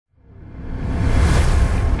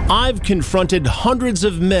I've confronted hundreds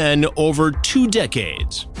of men over 2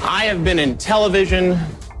 decades. I have been in television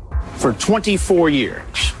for 24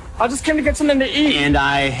 years. I just came to get something to eat. And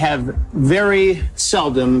I have very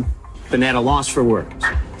seldom been at a loss for words.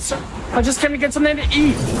 I just came to get something to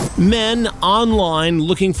eat. Men online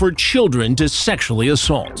looking for children to sexually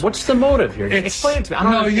assault. What's the motive here? Explain it to me. I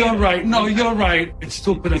don't understand. No, you're right. It's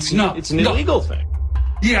stupid. It's an illegal thing.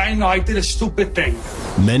 Yeah, I know. I did a stupid thing.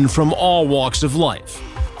 Men from all walks of life.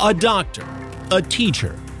 A doctor, a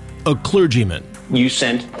teacher, a clergyman. You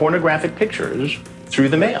sent pornographic pictures through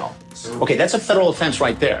the mail. Okay, that's a federal offense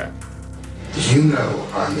right there. You know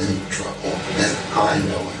I'm in trouble, and I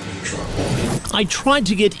know I'm in trouble. I tried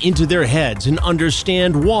to get into their heads and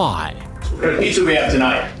understand why. What kind of pizza we have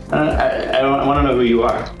tonight? I want to know who you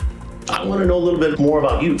are. I want to know a little bit more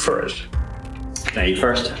about you first. Can I eat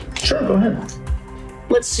first? Sure, go ahead.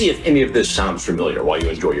 Let's see if any of this sounds familiar while you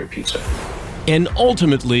enjoy your pizza. And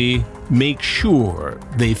ultimately make sure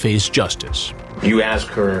they face justice. You ask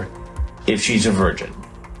her if she's a virgin.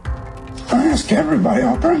 I ask everybody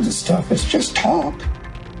all kinds of stuff. It's just talk.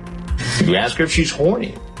 You ask her if she's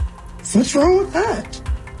horny. What's wrong with that?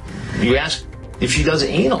 You ask if she does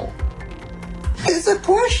anal. It's a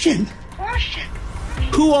question.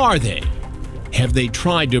 Who are they? Have they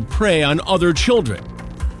tried to prey on other children?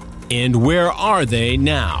 And where are they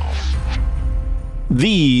now?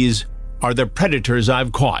 These are the predators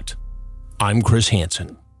I've caught. I'm Chris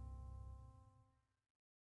Hansen.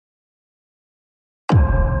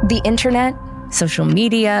 The internet, social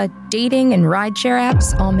media, dating, and rideshare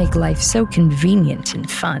apps all make life so convenient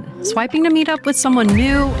and fun. Swiping to meet up with someone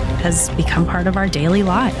new has become part of our daily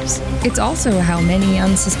lives. It's also how many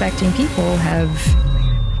unsuspecting people have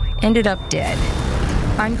ended up dead.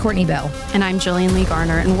 I'm Courtney Bell. And I'm Jillian Lee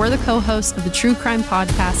Garner, and we're the co-hosts of the true crime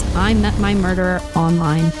podcast, I Met My Murderer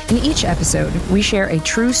Online. In each episode, we share a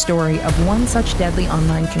true story of one such deadly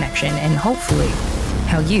online connection and hopefully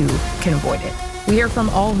how you can avoid it. We hear from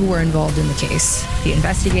all who were involved in the case, the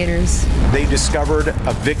investigators. They discovered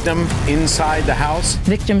a victim inside the house.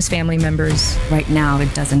 Victims' family members. Right now,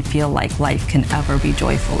 it doesn't feel like life can ever be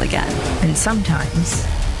joyful again. And sometimes,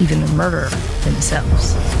 even the murderer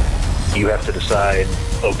themselves. You have to decide,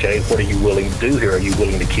 okay, what are you willing to do here? Are you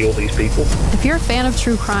willing to kill these people? If you're a fan of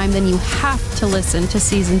true crime, then you have to listen to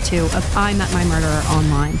Season 2 of I Met My Murderer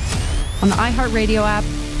Online on the iHeartRadio app,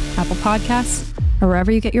 Apple Podcasts, or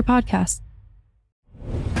wherever you get your podcasts.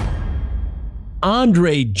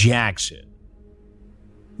 Andre Jackson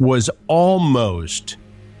was almost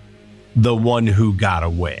the one who got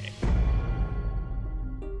away.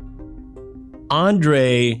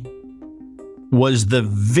 Andre was the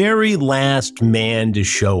very last man to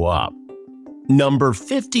show up, number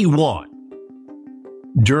 51,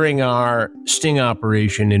 during our sting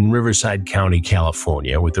operation in Riverside County,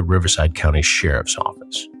 California, with the Riverside County Sheriff's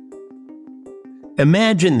Office.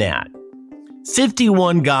 Imagine that.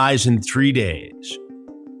 51 guys in 3 days.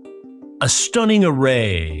 A stunning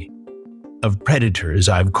array of predators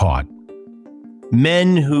I've caught.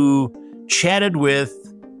 Men who chatted with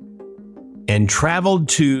and traveled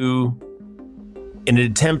to in an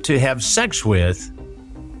attempt to have sex with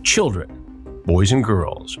children, boys and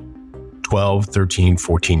girls, 12, 13,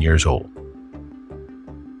 14 years old.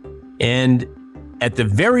 And at the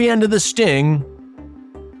very end of the sting,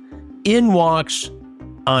 in walks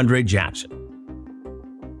Andre Jackson,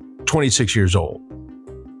 26 years old.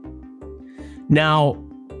 Now,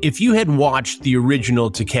 if you had watched the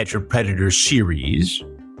original To Catch a Predator series,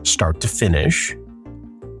 start to finish,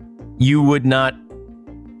 you would not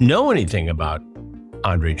know anything about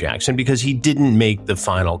Andre Jackson because he didn't make the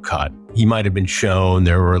final cut. He might have been shown,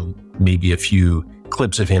 there were maybe a few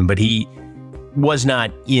clips of him, but he was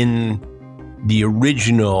not in the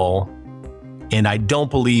original, and I don't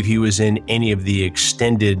believe he was in any of the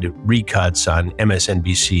extended recuts on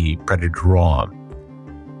MSNBC Predator Raw.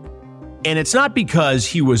 And it's not because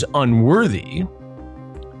he was unworthy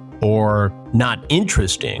or not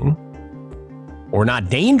interesting or not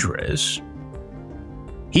dangerous.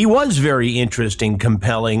 He was very interesting,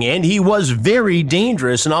 compelling, and he was very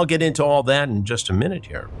dangerous, and I'll get into all that in just a minute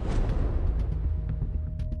here.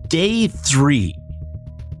 Day 3,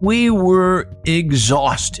 we were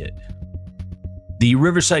exhausted. The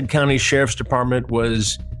Riverside County Sheriff's Department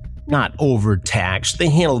was not overtaxed. They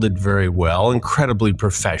handled it very well, incredibly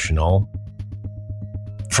professional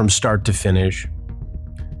from start to finish.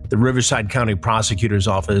 The Riverside County Prosecutor's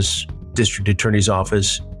Office, District Attorney's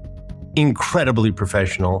Office, incredibly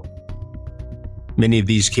professional. Many of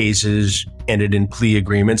these cases ended in plea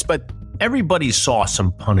agreements, but everybody saw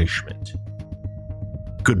some punishment.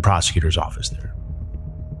 Good prosecutor's office there.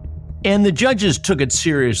 And the judges took it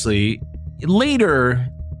seriously. Later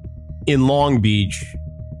in Long Beach,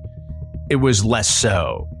 it was less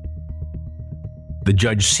so. The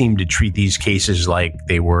judge seemed to treat these cases like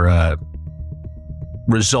they were a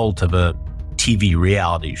result of a TV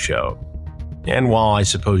reality show. And while I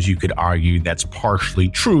suppose you could argue that's partially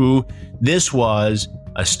true, this was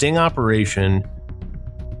a sting operation,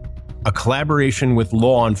 a collaboration with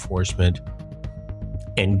law enforcement,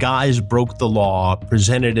 and guys broke the law,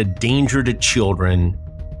 presented a danger to children,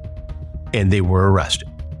 and they were arrested.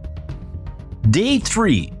 Day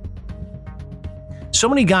 3. So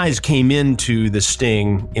many guys came into the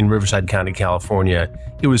sting in Riverside County, California,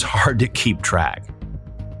 it was hard to keep track.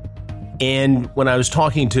 And when I was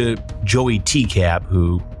talking to Joey Tcap,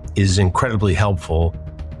 who is incredibly helpful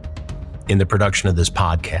in the production of this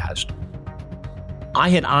podcast, I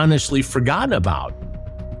had honestly forgotten about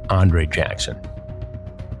Andre Jackson.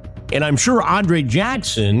 And I'm sure Andre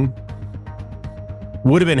Jackson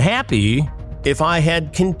would have been happy if I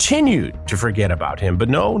had continued to forget about him. But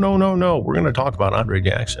no. We're going to talk about Andre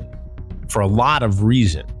Jackson for a lot of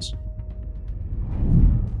reasons.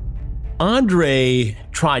 Andre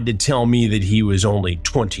tried to tell me that he was only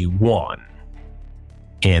 21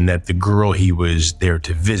 and that the girl he was there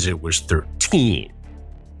to visit was 13,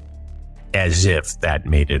 as if that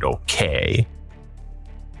made it okay.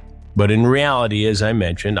 But in reality, as I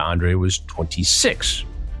mentioned, Andre was 26.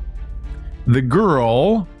 The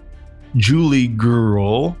girl, Julie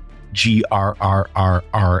Grrrl, Grrrl,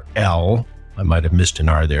 I might have missed an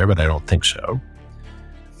R there, but I don't think so,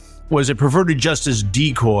 was a perverted justice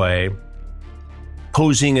decoy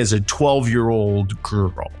posing as a 12-year-old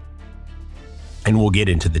girl. And we'll get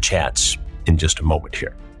into the chats in just a moment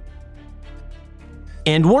here.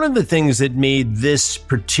 And one of the things that made this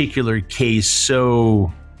particular case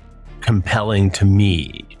so compelling to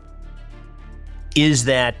me is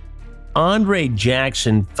that Andre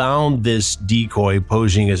Jackson found this decoy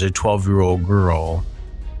posing as a 12-year-old girl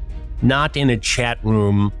not in a chat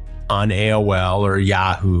room on AOL or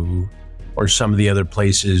Yahoo or some of the other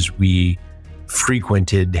places we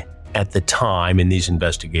frequented at the time in these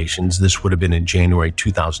investigations. This would have been in January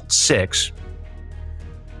 2006.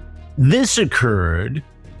 This occurred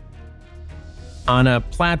on a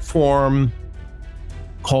platform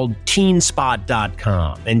called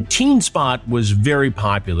Teenspot.com. And Teenspot was very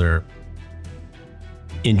popular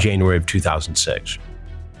in January of 2006.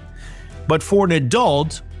 But for an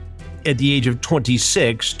adult at the age of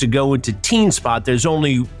 26 to go into Teenspot, there's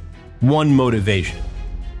only one motivation.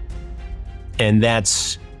 And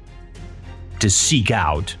that's to seek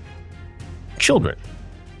out children,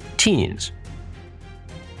 teens.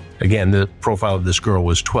 Again, the profile of this girl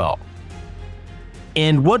was 12.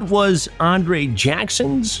 And what was Andre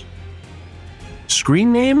Jackson's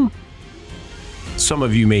screen name? Some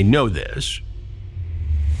of you may know this.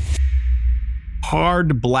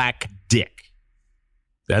 Hard Black Dick.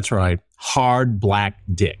 That's right, Hard Black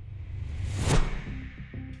Dick.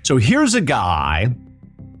 So here's a guy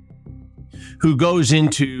who goes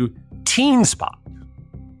into Teenspot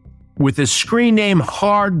with a screen name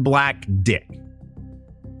Hard Black Dick.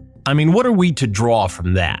 I mean, what are we to draw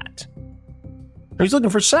from that? He's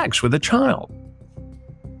looking for sex with a child.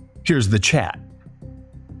 Here's the chat.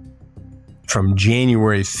 From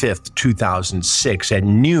January 5th, 2006, at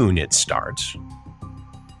noon it starts.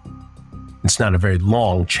 It's not a very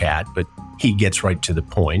long chat, but he gets right to the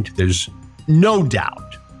point. There's no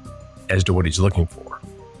doubt as to what he's looking for.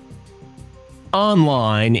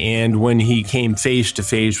 Online, and when he came face to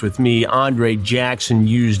face with me, Andre Jackson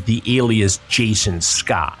used the alias Jason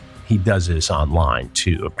Scott. He does this online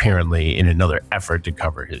too, apparently in another effort to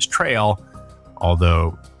cover his trail,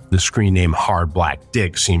 although the screen name Hard Black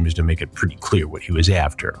Dick seems to make it pretty clear what he was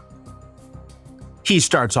after. He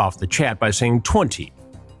starts off the chat by saying 20.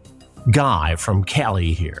 Guy from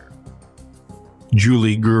Cali here.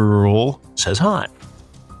 Julie Grrrl says hi.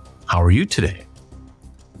 How are you today?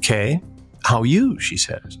 Okay. How are you? She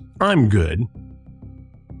says. I'm good.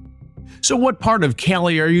 So what part of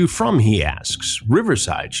Cali are you from? He asks.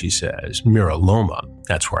 Riverside, she says. Mira Loma.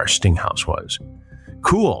 That's where our sting house was.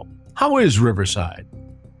 Cool. How is Riverside?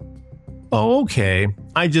 Oh, okay.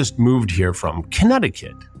 I just moved here from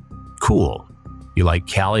Connecticut. Cool. You like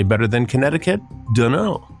Cali better than Connecticut?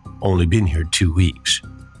 Dunno. Only been here 2 weeks.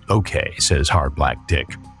 Okay, says Hard Black Dick.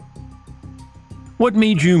 What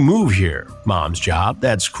made you move here? Mom's job.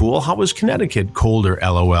 That's cool. How was Connecticut? Colder,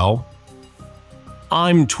 LOL.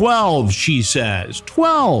 I'm 12, she says.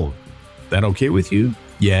 12. That okay with you?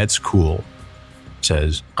 Yeah, it's cool,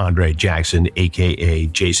 says Andre Jackson, a.k.a.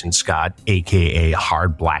 Jason Scott, a.k.a.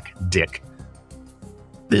 Hard Black Dick.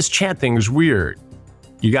 This chat thing's weird.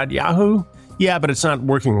 You got Yahoo? Yeah, but it's not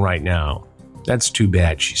working right now. That's too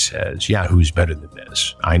bad, she says. Yahoo's better than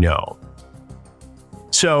this. I know.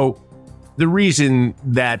 So the reason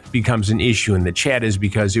that becomes an issue in the chat is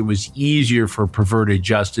because it was easier for Perverted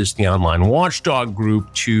Justice, the online watchdog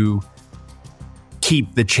group, to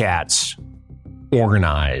keep the chats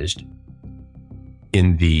organized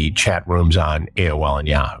in the chat rooms on AOL and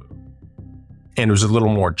Yahoo. And it was a little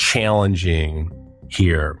more challenging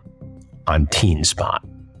here on TeenSpot.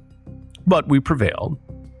 But we prevailed,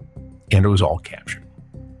 and it was all captured.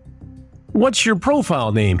 What's your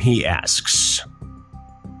profile name, he asks.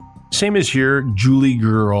 Same as here, Julie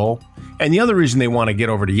Girl. And the other reason they want to get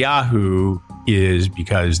over to Yahoo is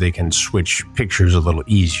because they can switch pictures a little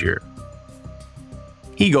easier.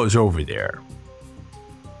 He goes over there,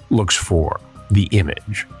 looks for the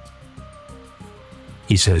image.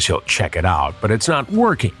 He says he'll check it out, but it's not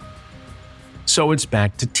working. So it's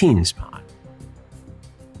back to TeenSpot.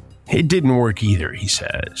 It didn't work either, he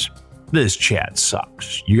says. This chat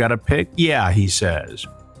sucks. You got a pic? Yeah, he says.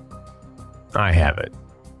 I have it.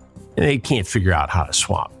 And they can't figure out how to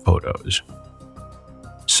swap photos.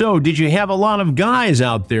 So, did you have a lot of guys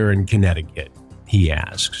out there in Connecticut? He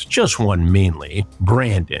asks. Just one mainly.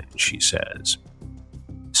 Brandon, she says.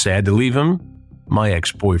 Sad to leave him? My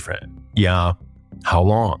ex-boyfriend. Yeah. How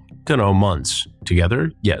long? Dunno, months.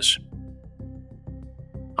 Together? Yes.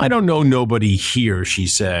 I don't know nobody here, she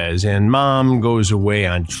says, and Mom goes away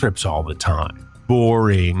on trips all the time.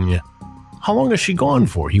 Boring. How long is she gone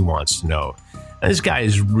for, he wants to know. And this guy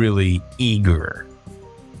is really eager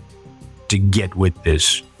to get with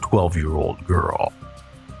this 12-year-old girl.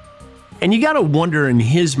 And you got to wonder in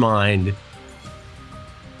his mind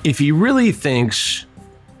if he really thinks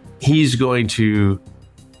he's going to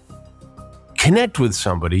connect with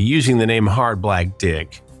somebody using the name Hard Black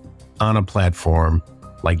Dick on a platform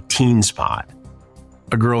like TeenSpot,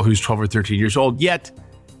 a girl who's 12 or 13 years old, yet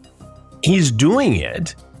he's doing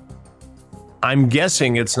it. I'm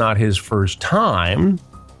guessing it's not his first time,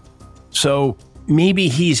 so maybe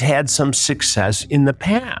he's had some success in the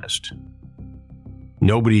past.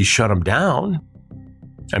 Nobody's shut him down.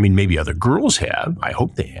 I mean, maybe other girls have. I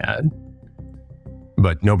hope they had.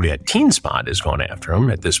 But nobody at TeenSpot is going after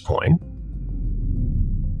him at this point.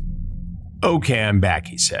 Okay, I'm back,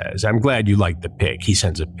 he says. I'm glad you liked the pic. He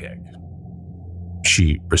sends a pic.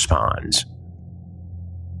 She responds.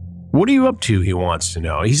 What are you up to, he wants to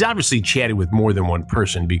know. He's obviously chatted with more than one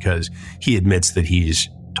person because he admits that he's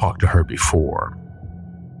talked to her before.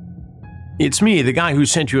 It's me, the guy who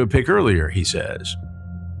sent you a pic earlier, he says.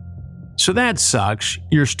 So that sucks.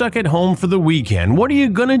 You're stuck at home for the weekend. What are you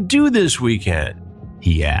gonna do this weekend?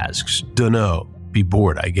 He asks. Dunno. Be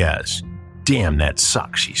bored, I guess. Damn, that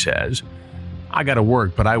sucks, he says. I gotta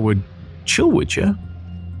work, but I would chill with you.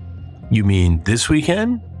 You mean this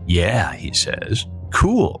weekend? Yeah, he says.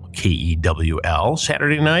 Cool, Kewl.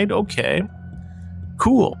 Saturday night? Okay.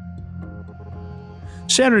 Cool.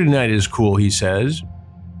 Saturday night is cool, he says.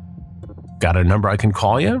 Got a number I can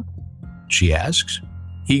call you? She asks.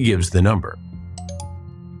 He gives the number.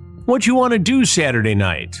 What you want to do Saturday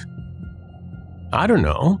night? I don't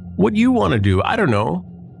know. What you want to do? I don't know.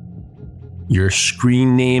 Your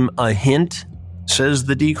screen name a hint? Says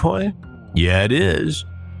the decoy. Yeah, it is.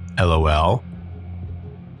 LOL.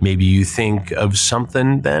 Maybe you think of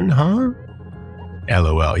something then, huh?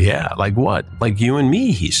 LOL, yeah. Like what? Like you and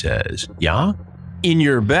me, he says. Yeah? In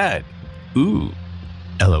your bed. Ooh.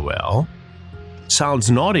 LOL.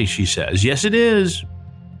 Sounds naughty, she says. Yes, it is.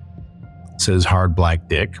 Says Hard Black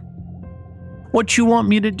Dick. What you want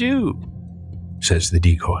me to do? Says the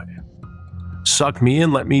decoy. Suck me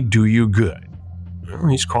and let me do you good. Well,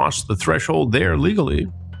 he's crossed the threshold there legally.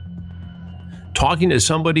 Talking to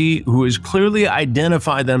somebody who has clearly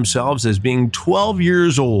identified themselves as being 12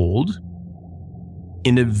 years old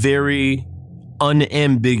in a very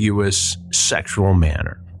unambiguous sexual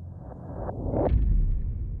manner.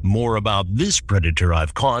 More about this predator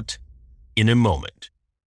I've caught in a moment.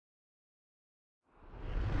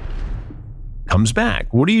 Comes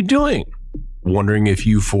back. What are you doing? Wondering if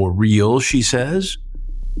you for real, she says.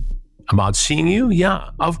 About seeing you? Yeah,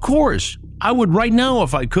 of course. I would right now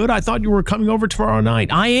if I could. I thought you were coming over tomorrow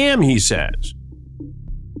night. I am, he says.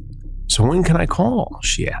 So when can I call?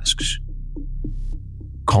 She asks.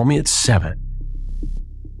 Call me at 7.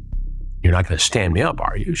 You're not going to stand me up,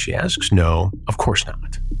 are you? She asks. No, of course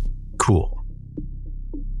not. Cool.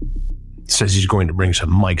 Says he's going to bring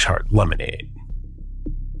some Mike's Hard lemonade.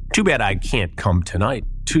 Too bad I can't come tonight,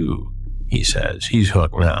 too, he says. He's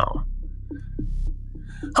hooked now.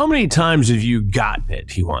 How many times have you gotten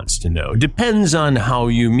it, he wants to know. Depends on how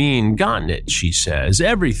you mean gotten it, she says.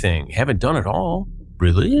 Everything. Haven't done it all.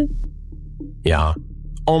 Really? Yeah,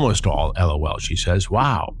 almost all, LOL, she says.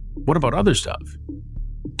 Wow. What about other stuff?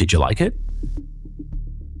 Did you like it?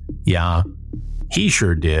 Yeah, he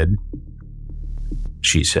sure did,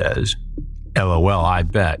 she says. LOL, I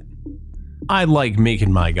bet. I like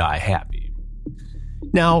making my guy happy.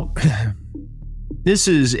 Now, this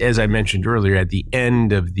is, as I mentioned earlier, at the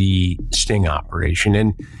end of the sting operation.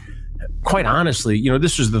 And quite honestly,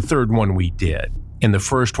 this was the third one we did. And the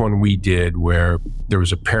first one we did where there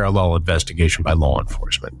was a parallel investigation by law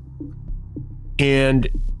enforcement. And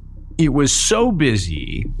it was so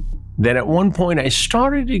busy that at one point I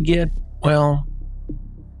started to get, well,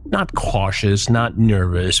 not cautious, not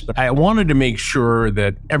nervous, but I wanted to make sure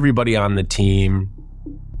that everybody on the team,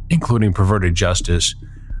 including Perverted Justice,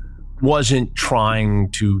 wasn't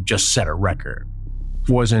trying to just set a record,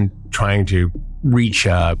 wasn't trying to reach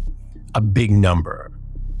a big number,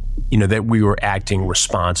 that we were acting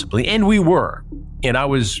responsibly. And we were. And I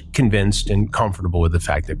was convinced and comfortable with the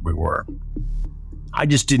fact that we were. I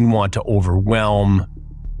just didn't want to overwhelm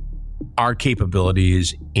our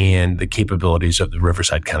capabilities and the capabilities of the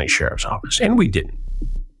Riverside County Sheriff's Office. And we didn't.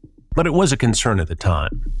 But it was a concern at the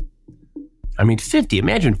time. I mean,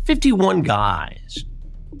 imagine 51 guys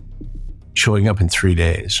showing up in 3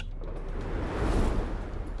 days.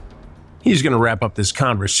 He's going to wrap up this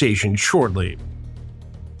conversation shortly.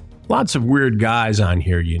 Lots of weird guys on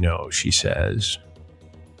here, she says.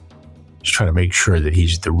 Just trying to make sure that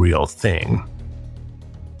he's the real thing.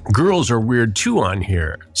 Girls are weird too on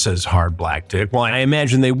here, says Hard Black Dick. Well, I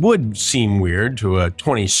imagine they would seem weird to a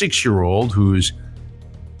 26-year-old who's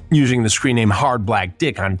using the screen name Hard Black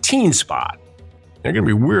Dick on Teen Spot. They're going to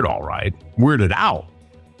be weird, all right. Weirded out.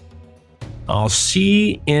 I'll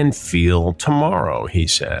see and feel tomorrow, he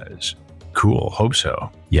says. Cool, hope so.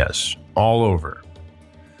 Yes, all over.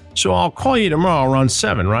 So I'll call you tomorrow around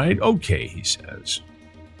 7, right? Okay, he says.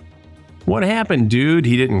 What happened, dude?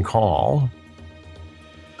 He didn't call.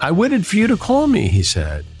 I waited for you to call me, he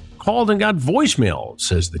said. Called and got voicemail,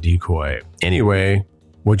 says the decoy. Anyway,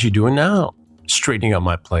 what you doing now? Straightening up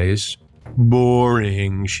my place.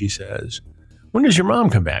 Boring, she says. When does your mom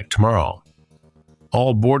come back? Tomorrow.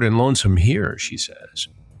 All bored and lonesome here, she says.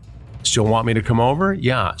 Still want me to come over?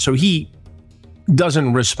 Yeah. So he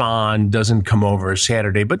doesn't respond, doesn't come over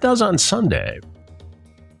Saturday, but does on Sunday.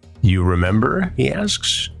 You remember? He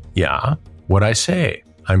asks. Yeah. What'd I say?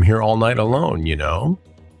 I'm here all night alone,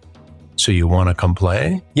 So you want to come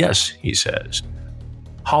play? Yes, he says.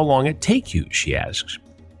 How long it take you? She asks.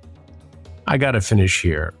 I got to finish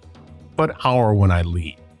here, but hour when I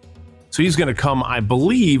leave. So he's going to come, I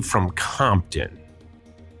believe, from Compton,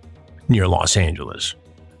 near Los Angeles,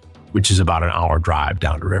 which is about an hour drive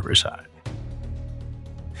down to Riverside.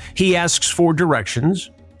 He asks for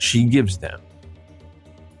directions. She gives them.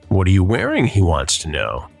 What are you wearing? He wants to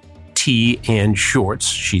know. Tee and shorts,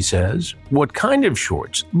 she says. What kind of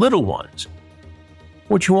shorts? Little ones.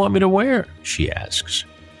 What you want me to wear? She asks.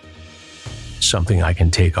 Something I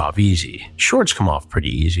can take off easy. Shorts come off pretty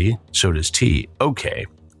easy. So does tee. Okay.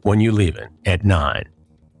 When you leaving? At 9.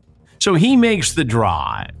 So he makes the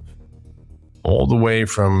drive all the way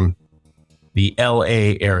from the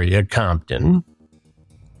LA area, Compton,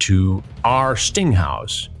 to our sting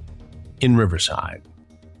house in Riverside.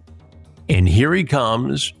 And here he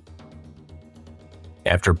comes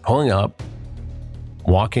after pulling up,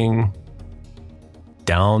 walking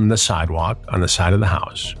down the sidewalk on the side of the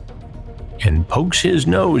house, and pokes his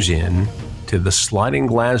nose in to the sliding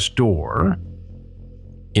glass door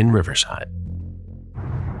in Riverside.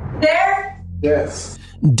 There? Yes.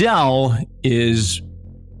 Dell is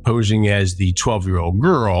posing as the 12-year-old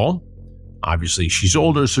girl. Obviously, she's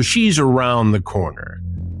older, so she's around the corner.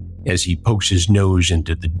 As he pokes his nose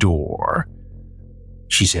into the door,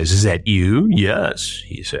 she says, "Is that you?" "Yes,"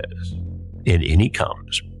 he says. And in he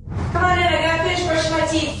comes. Come on in, I gotta finish brushing my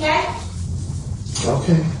teeth,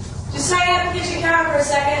 okay? Okay. Just sign up and kitchen counter for a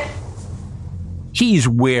second. He's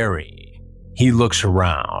wary. He looks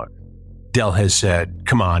around. Dell has said,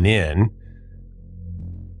 "Come on in.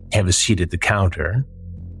 Have a seat at the counter.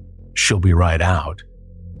 She'll be right out."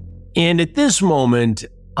 And at this moment,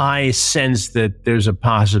 I sense that there's a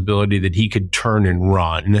possibility that he could turn and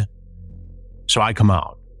run. So I come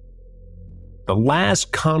out. The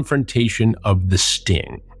last confrontation of the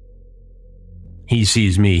sting. He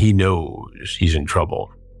sees me. He knows he's in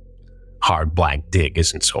trouble. Hard Black Dick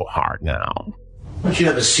isn't so hard now. Why don't you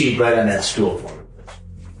have a seat right on that stool for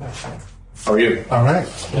me? How are you? All right.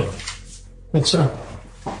 What's up?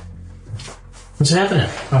 What's happening?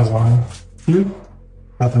 I was lying.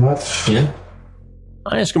 Nothing much. Yeah?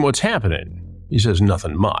 I ask him what's happening. He says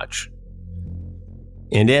nothing much.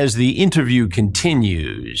 And as the interview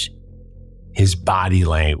continues, his body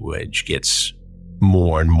language gets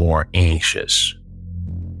more and more anxious.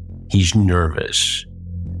 He's nervous.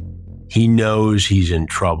 He knows he's in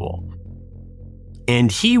trouble.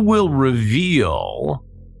 And he will reveal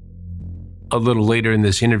a little later in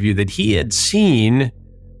this interview that he had seen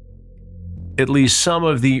at least some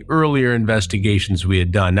of the earlier investigations we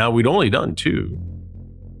had done. Now, we'd only done 2.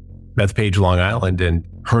 Bethpage, Long Island, and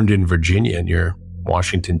Herndon, Virginia, near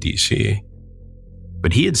Washington, D.C.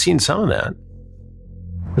 But he had seen some of that.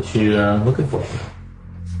 What you looking for?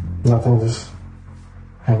 Nothing, just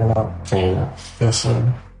hanging out. Hanging out. Yes,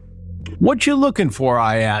 sir. What you looking for,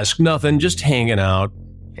 I ask. Nothing, just hanging out.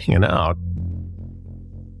 Hanging out.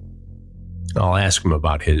 I'll ask him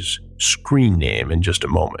about his screen name in just a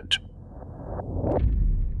moment.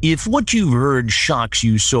 If what you've heard shocks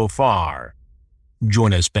you so far,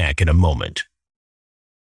 join us back in a moment.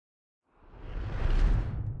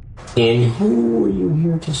 And who are you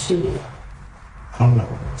here to see? I don't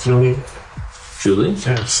know. Julie? Julie?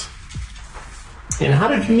 Yes. And how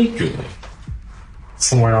did you meet Julie?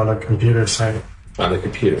 Somewhere on a computer site. On the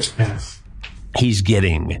computer? Yes. He's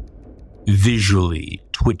getting visually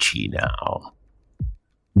twitchy now.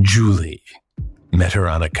 Julie met her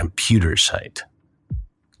on a computer site.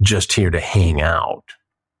 Just here to hang out.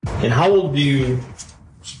 And how old do you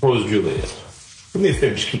suppose Julie is? Give me a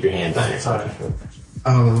favor, just keep your hand on it. Sorry.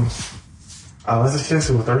 Let's just guess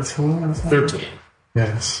it was 13 or something? 13.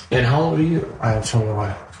 Yes. And how old are you? I am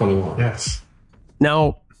 21. 21. Yes.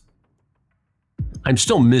 Now, I'm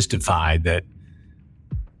still mystified that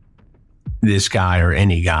this guy or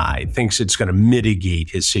any guy thinks it's going to mitigate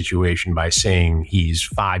his situation by saying he's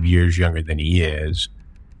 5 years younger than he is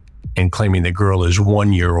and claiming the girl is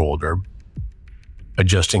 1 year older,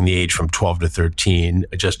 adjusting the age from 12 to 13,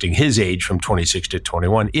 adjusting his age from 26 to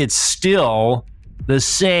 21. It's still the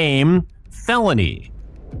same felony,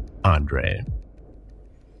 Andre.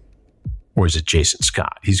 Or is it Jason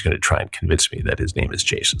Scott? He's going to try and convince me that his name is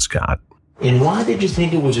Jason Scott. And why did you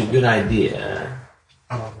think it was a good idea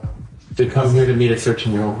to come here to meet a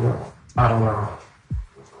 13-year-old girl? I don't know.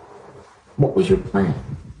 What was your plan?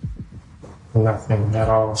 Nothing at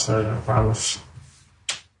all, sir. I promise.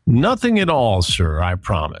 Nothing at all, sir, I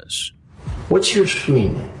promise. What's your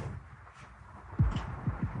screen name?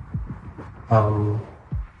 I don't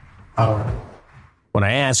know. When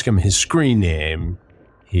I ask him his screen name,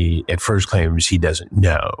 he at first claims he doesn't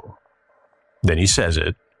know. Then he says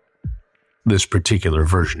it. This particular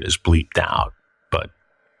version is bleeped out, but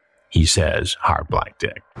he says hard black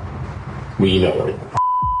dick. Well, you know it.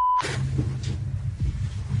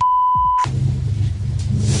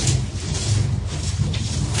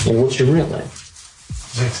 And what's your real name?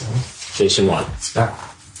 Jason. Jason what? Scott.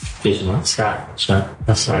 Jason what? Scott. Scott.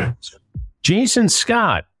 That's right. Jason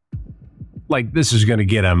Scott. Like this is going to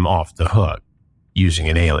get him off the hook using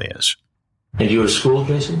an alias. And do you go to school,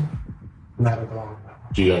 Jason? Not at all.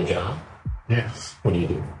 Do you have a job? Yes. What do you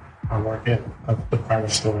do? I work at a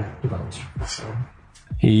department store. So.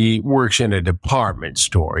 He works in a department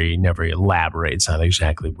store. He never elaborates on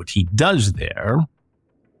exactly what he does there.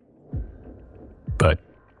 But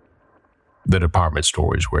the department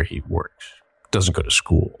store is where he works. Doesn't go to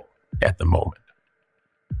school at the moment.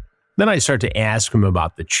 Then I start to ask him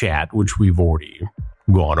about the chat, which we've already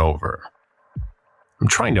gone over. I'm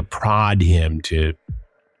trying to prod him to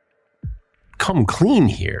come clean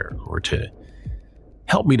here or to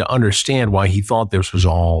help me to understand why he thought this was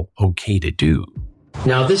all okay to do.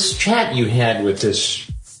 Now, this chat you had with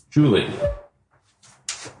this Julie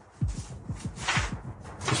is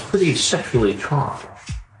pretty sexually charged.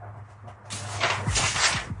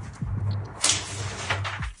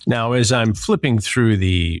 Now, as I'm flipping through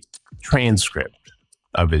the transcript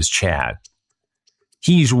of his chat,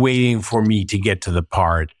 he's waiting for me to get to the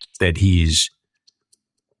part that he's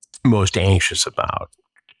most anxious about,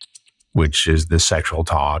 which is the sexual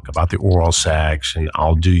talk about the oral sex and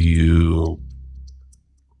I'll do you,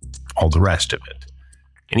 all the rest of it.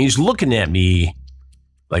 And he's looking at me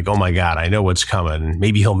like, oh my God, I know what's coming.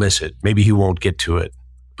 Maybe he'll miss it. Maybe he won't get to it,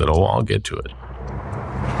 but I'll get to it.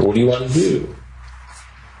 What do you want to do?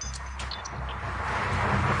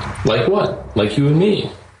 Like what? Like you and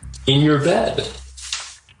me. In your bed.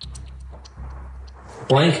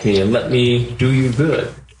 Blank me and let me do you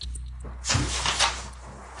good.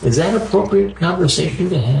 Is that an appropriate conversation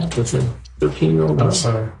to have with a 13-year-old girl? No,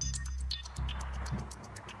 sir.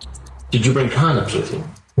 Did you bring condoms with you?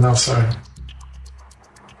 No, sir.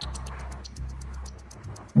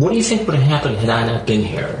 What do you think would have happened had I not been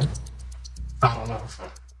here? I don't know,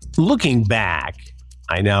 sir. Looking back,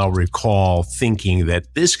 I now recall thinking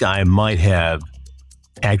that this guy might have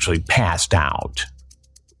actually passed out.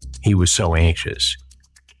 He was so anxious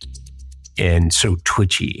and so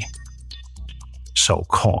twitchy, so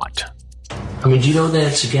caught. I mean, do you know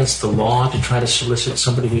that it's against the law to try to solicit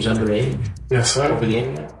somebody who's underage? Yes, sir. Over the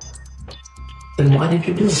internet? Then why did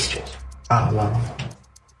you do this? I don't know.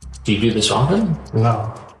 Do you do this often?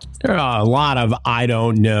 No. There are a lot of I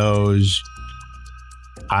don't knows.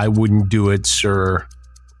 I wouldn't do it, sir.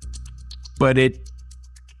 But it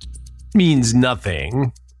means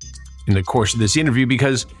nothing in the course of this interview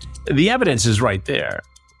because the evidence is right there.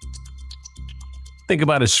 Think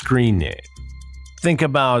about a screen name. Think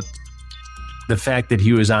about the fact that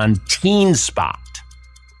he was on Teen Spot,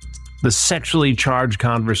 the sexually charged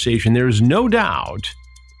conversation. There's no doubt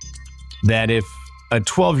that if a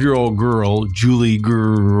 12-year-old girl, Julie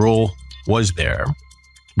Girl, was there,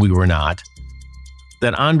 we were not,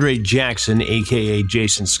 that Andre Jackson, a.k.a.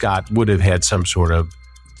 Jason Scott, would have had some sort of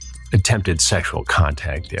attempted sexual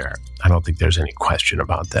contact there. I don't think there's any question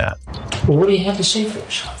about that. Well, what do you have to say for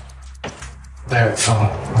yourself? That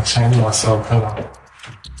I changed myself and I'm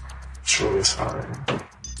truly sorry.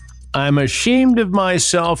 I'm ashamed of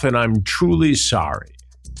myself and I'm truly sorry.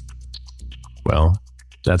 Well,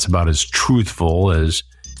 that's about as truthful as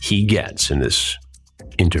he gets in this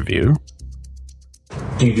interview.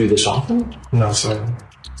 Do you do this often? No, sir.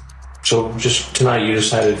 So just tonight you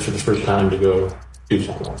decided for the first time to go do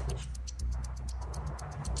something like this?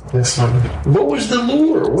 Yes, sir. What was the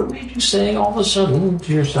lure? What made you say all of a sudden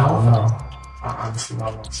to yourself? I don't know. I honestly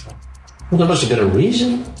don't know, sir. Well, there must have been a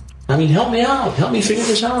reason. I mean, help me out. Help me figure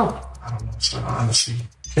this out. I don't know, sir. Honestly.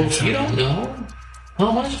 You don't know?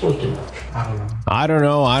 How am I supposed to know? I don't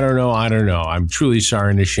know. I'm truly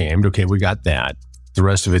sorry and ashamed. Okay, we got that. The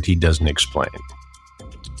rest of it he doesn't explain.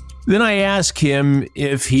 Then I ask him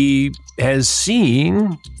if he has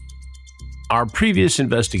seen our previous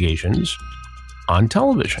investigations on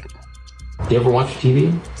television. Do you ever watch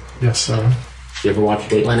TV? Yes, sir. Do you ever watch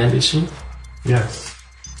Dateline NBC? Yes.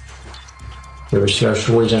 You ever see our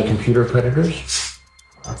stories on computer predators?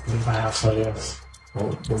 I believe I have, so yes.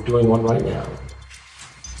 Well, we're doing one right now.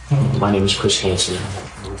 My name is Chris Hansen.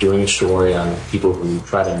 We're doing a story on people who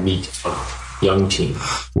try to meet a young teen.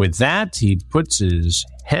 With that, he puts his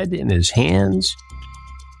head in his hands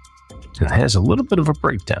and has a little bit of a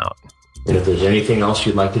breakdown. And if there's anything else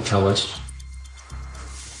you'd like to tell us?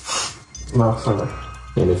 No, sir.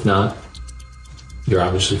 And if not, you're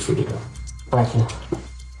obviously free to go. Thank you.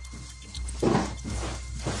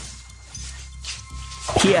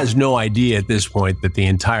 He has no idea at this point that the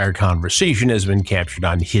entire conversation has been captured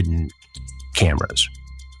on hidden cameras.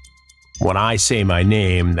 When I say my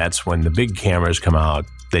name, that's when the big cameras come out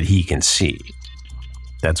that he can see.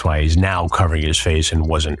 That's why he's now covering his face and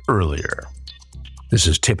wasn't earlier. This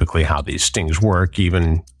is typically how these stings work,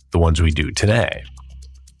 even the ones we do today.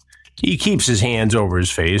 He keeps his hands over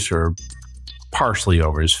his face or partially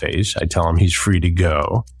over his face. I tell him he's free to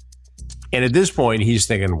go. And at this point, he's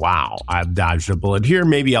thinking, wow, I've dodged a bullet here.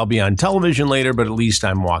 Maybe I'll be on television later, but at least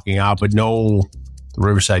I'm walking out. But no, the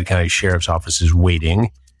Riverside County Sheriff's Office is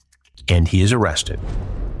waiting, and he is arrested.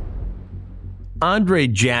 Andre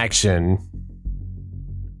Jackson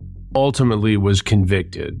ultimately was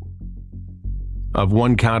convicted of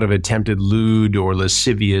one count of attempted lewd or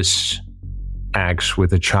lascivious acts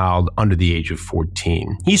with a child under the age of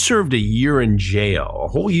 14. He served a year in jail, a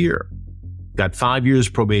whole year. Got 5 years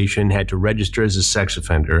probation, had to register as a sex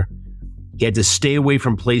offender. He had to stay away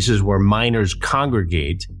from places where minors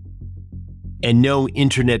congregate and no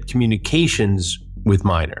internet communications with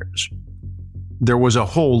minors. There was a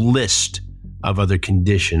whole list of other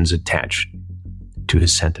conditions attached to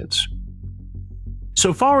his sentence.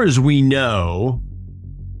 So far as we know,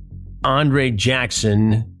 Andre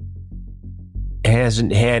Jackson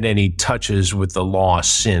hasn't had any touches with the law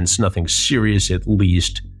since, nothing serious at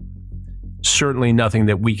least. Certainly nothing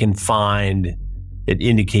that we can find that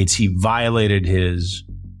indicates he violated his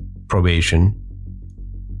probation.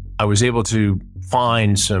 I was able to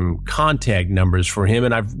find some contact numbers for him,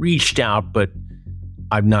 and I've reached out, but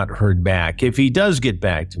I've not heard back. If he does get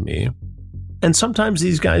back to me, and sometimes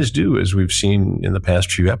these guys do, as we've seen in the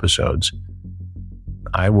past few episodes,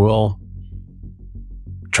 I will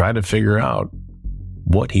try to figure out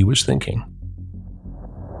what he was thinking.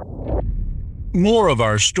 More of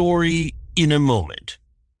our story in a moment.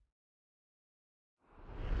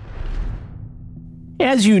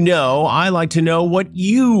 As you know, I like to know what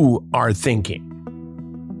you are thinking.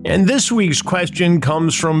 And this week's question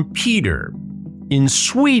comes from Peter in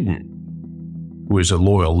Sweden, who is a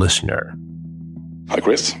loyal listener. Hi,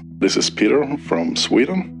 Chris. This is Peter from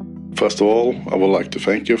Sweden. First of all, I would like to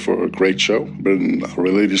thank you for a great show. Been a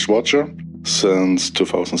religious watcher. since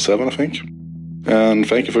 2007, I think. And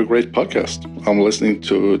thank you for a great podcast. I'm listening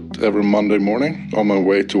to it every Monday morning on my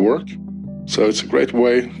way to work. So it's a great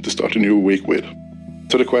way to start a new week with.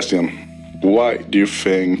 To the question, why do you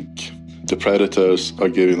think the predators are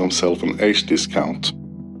giving themselves an age discount?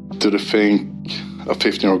 Do they think a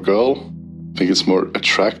 15-year-old girl think it's more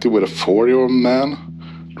attractive with a 40-year-old man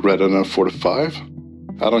rather than a 45?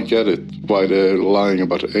 I don't get it, why they're lying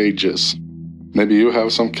about the ages. Maybe you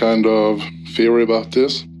have some kind of theory about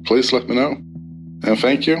this? Please let me know. And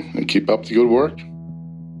thank you, and keep up the good work.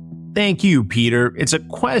 Thank you, Peter. It's a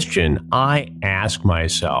question I ask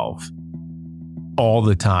myself all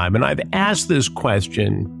the time. And I've asked this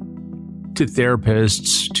question to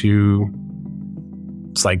therapists, to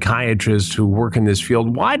psychiatrists who work in this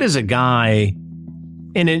field. Why does a guy,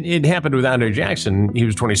 and it happened with Andre Jackson, he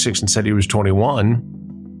was 26 and said he was 21,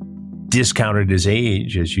 discounted his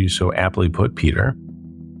age, as you so aptly put, Peter.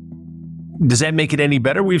 Does that make it any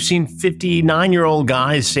better? We've seen 59-year-old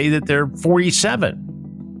guys say that they're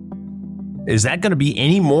 47. Is that going to be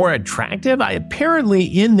any more attractive? Apparently,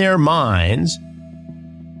 in their minds,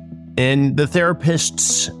 and the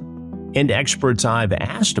therapists and experts I've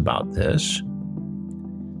asked about this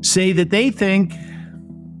say that they think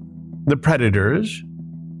the predators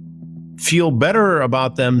feel better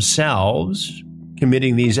about themselves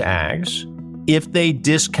committing these acts if they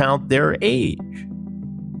discount their age.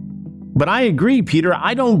 But I agree, Peter,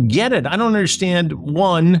 I don't get it. I don't understand,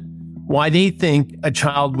 one, why they think a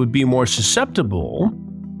child would be more susceptible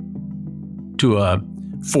to a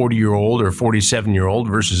 40-year-old or 47-year-old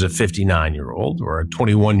versus a 59-year-old or a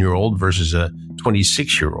 21-year-old versus a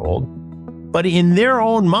 26-year-old. But in their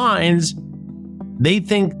own minds, they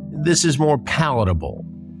think this is more palatable.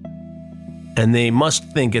 And they must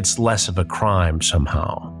think it's less of a crime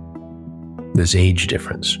somehow, this age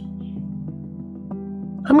difference.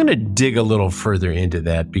 I'm going to dig a little further into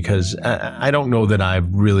that because I don't know that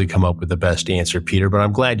I've really come up with the best answer, Peter, but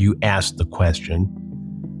I'm glad you asked the question.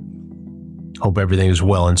 Hope everything is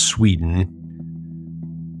well in Sweden.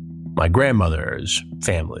 My grandmother's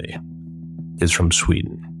family is from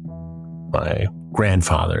Sweden. My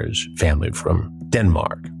grandfather's family from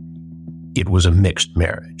Denmark. It was a mixed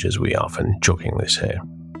marriage, as we often jokingly say.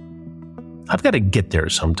 I've got to get there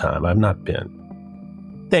sometime. I've not been.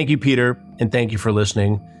 Thank you, Peter, and thank you for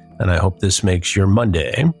listening, and I hope this makes your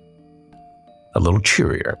Monday a little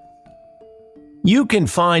cheerier. You can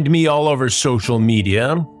find me all over social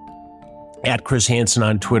media, at Chris Hansen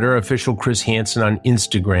on Twitter, official Chris Hansen on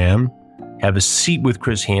Instagram, Have a Seat with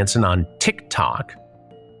Chris Hansen on TikTok,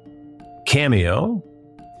 Cameo,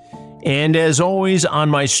 and as always on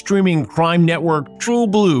my streaming crime network, True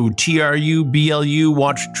Blue, TRUBLU.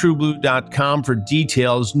 Watch trueblue.com for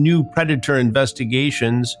details. New Predator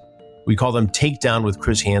investigations, we call them Takedown with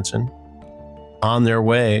Chris Hansen, on their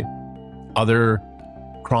way. Other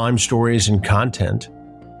crime stories and content.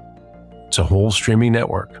 It's a whole streaming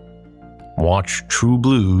network. Watch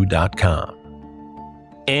trueblue.com.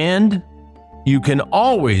 And you can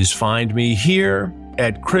always find me here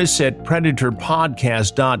at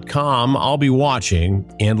chris@predatorpodcast.com. I'll be watching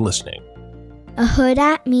and listening. A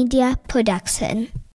Huda Media Production.